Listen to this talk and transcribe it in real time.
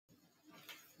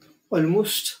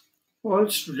Almost all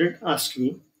students ask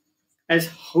me as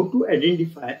how to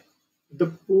identify the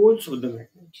poles of the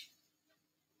magnet.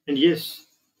 And yes,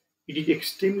 it is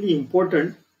extremely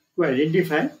important to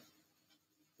identify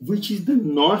which is the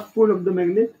north pole of the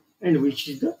magnet and which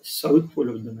is the south pole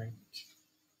of the magnet.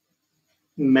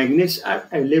 Magnets are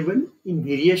available in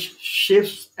various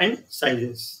shapes and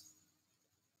sizes,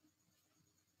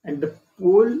 and the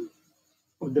pole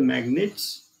of the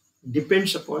magnets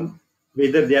depends upon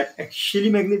whether they are actually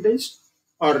magnetized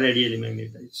or radially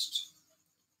magnetized.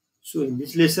 So in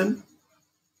this lesson,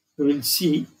 we will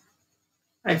see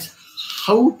as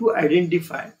how to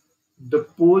identify the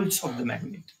poles of the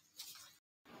magnet.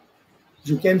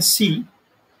 You can see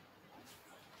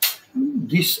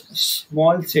this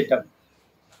small setup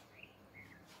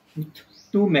with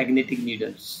two magnetic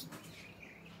needles.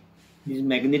 This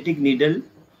magnetic needle,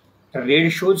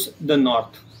 red shows the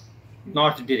north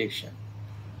direction.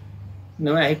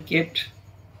 Now I have kept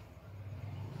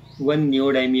one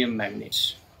neodymium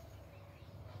magnet.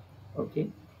 Okay,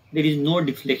 there is no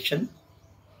deflection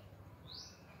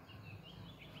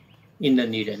in the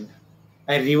needle.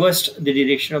 I reversed the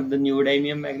direction of the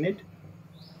neodymium magnet.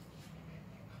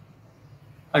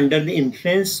 Under the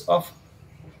influence of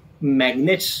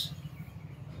magnetism,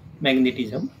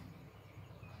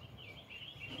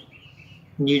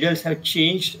 needles have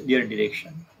changed their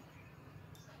direction.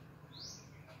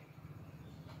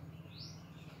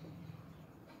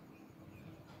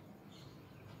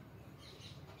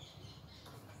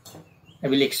 I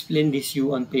will explain this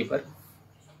you on paper.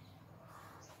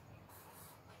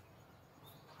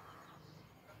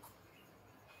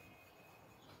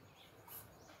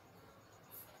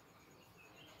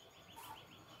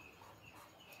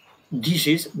 This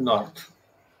is north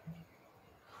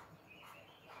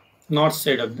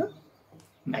side of the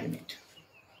magnet.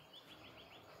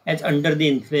 As under the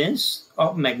influence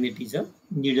of magnetism,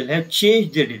 needle have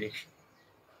changed their direction.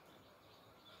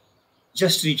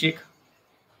 Just recheck.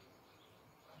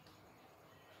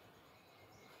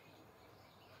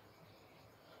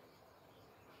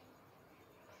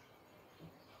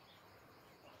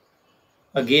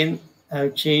 Again, I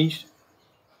have changed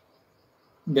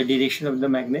the direction of the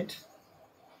magnet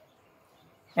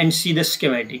and see the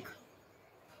schematic.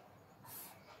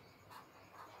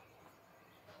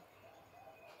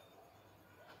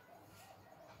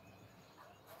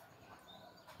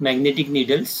 Magnetic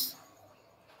needles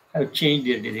have changed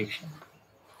their direction.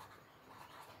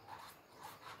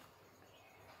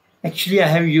 Actually, I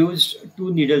have used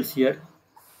two needles here,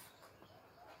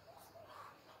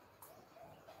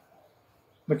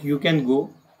 but you can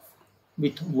go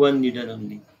with one needle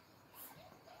only.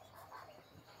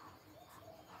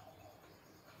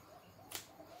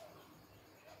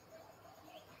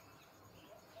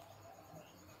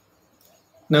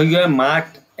 Now you have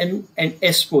marked an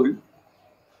S pole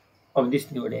of this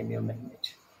neodymium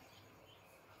magnet.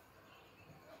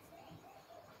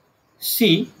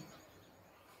 See,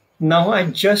 now I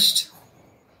just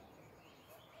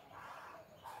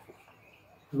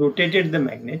rotated the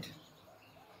magnet.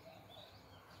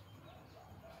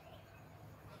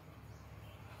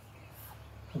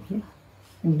 Okay.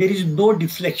 There is no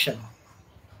deflection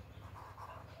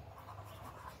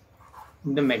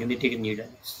in the magnetic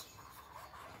needles.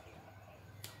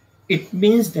 It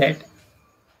means that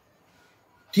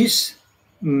this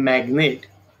magnet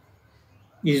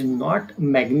is not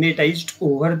magnetized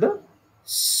over the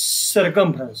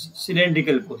circumference,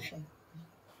 cylindrical portion.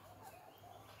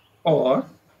 Or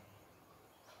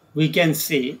we can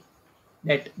say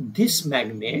that this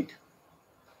magnet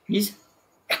is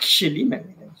actually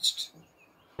magnetized.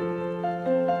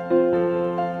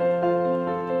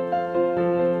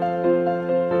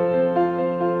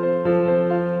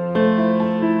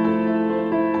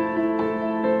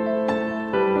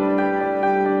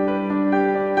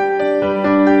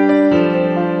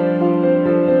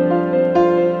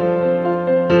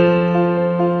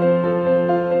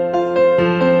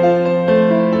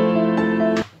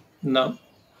 Now,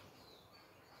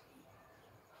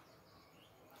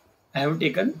 I have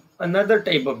taken another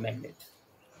type of magnet.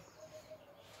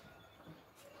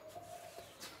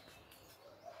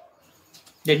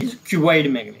 That is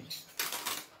cuboid magnet.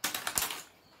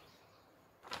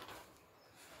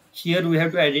 Here we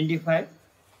have to identify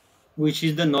which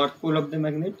is the north pole of the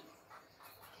magnet,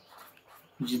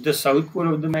 which is the south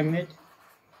pole of the magnet,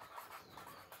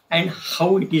 and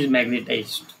how it is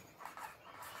magnetized,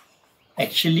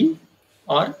 actually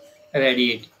or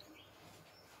radiate.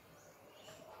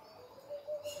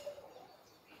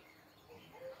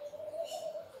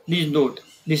 Please note,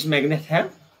 this magnet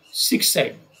have 6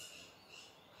 sides,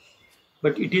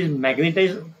 but it is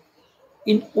magnetized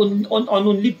on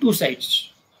only two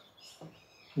sides.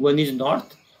 One is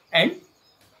north and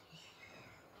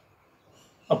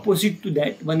opposite to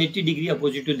that, 180 degree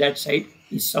opposite to that side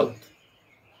is south.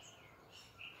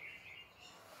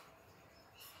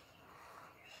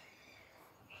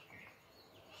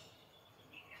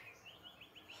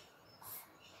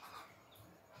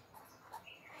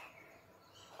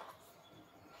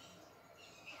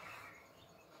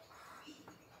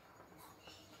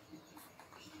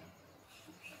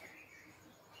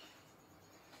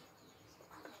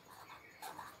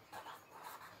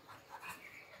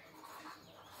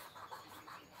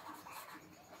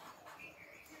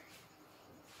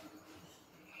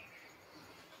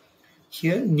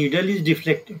 Here needle is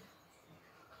deflected.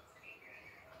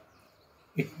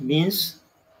 It means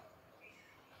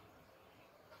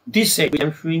this side which I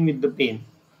am showing with the pen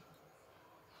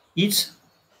is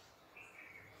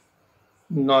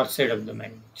north side of the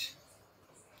magnet.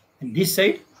 And this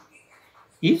side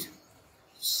is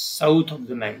south of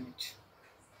the magnet.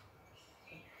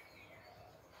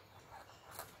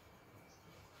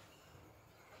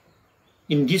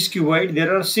 In this cuboid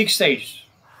there are 6 sides,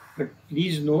 but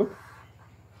please note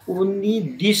only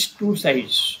these 2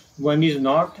 sides, one is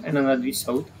north and another is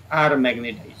south, are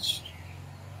magnetized.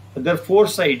 Other 4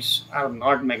 sides are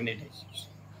not magnetized.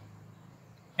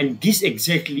 And this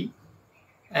exactly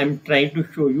I am trying to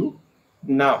show you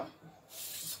now.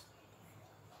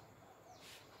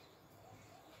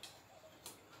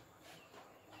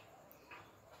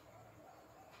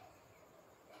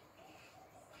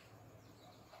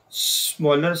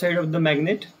 Smaller side of the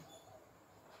magnet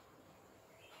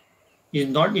is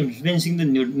not influencing the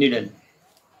needle.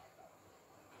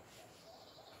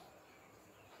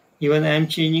 Even I am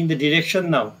changing the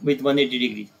direction now with 180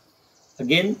 degrees.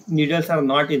 Again, needles are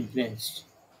not influenced.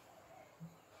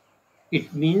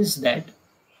 It means that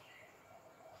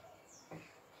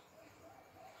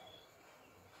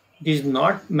it is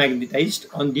not magnetized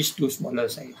on these 2 smaller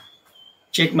sides.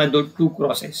 Check my 2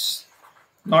 crosses,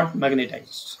 not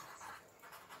magnetized.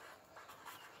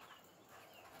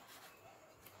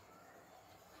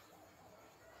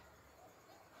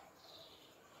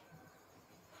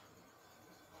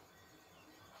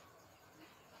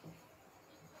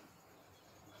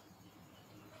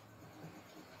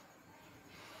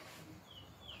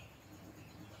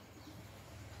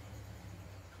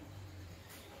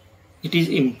 It is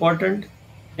important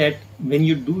that when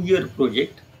you do your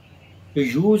project, you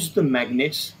use the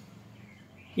magnets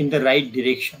in the right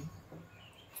direction.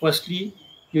 Firstly,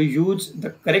 you use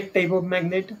the correct type of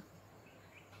magnet,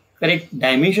 correct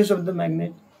dimensions of the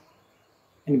magnet,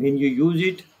 and when you use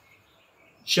it,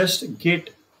 just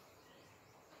get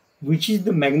which is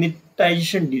the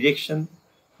magnetization direction,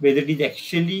 whether it is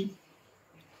actually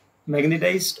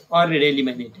magnetized or radially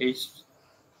magnetized,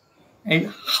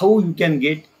 and how you can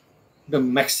get the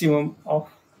maximum out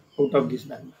of this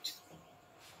magnet.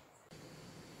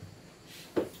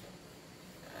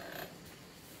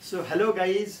 So hello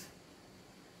guys,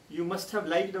 you must have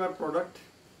liked our product.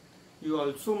 You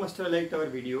also must have liked our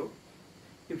video.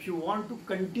 If you want to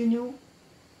continue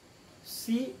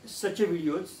see such a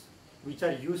videos which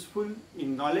are useful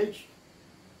in knowledge,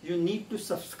 you need to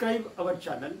subscribe our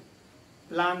channel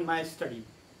Plan My Study.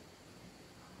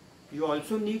 You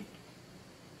also need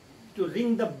to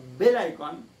ring the bell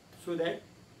icon so that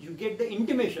you get the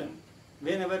intimation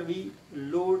whenever we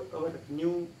load our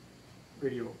new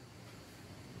video.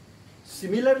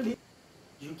 Similarly,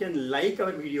 you can like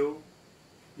our video,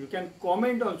 you can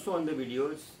comment also on the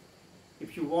videos.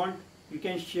 If you want, you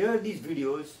can share these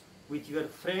videos with your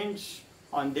friends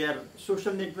on their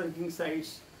social networking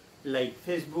sites like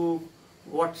Facebook,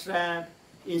 WhatsApp,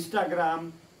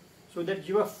 Instagram, so that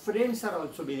your friends are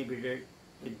also benefited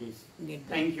with this.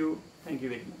 Thank you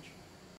very much.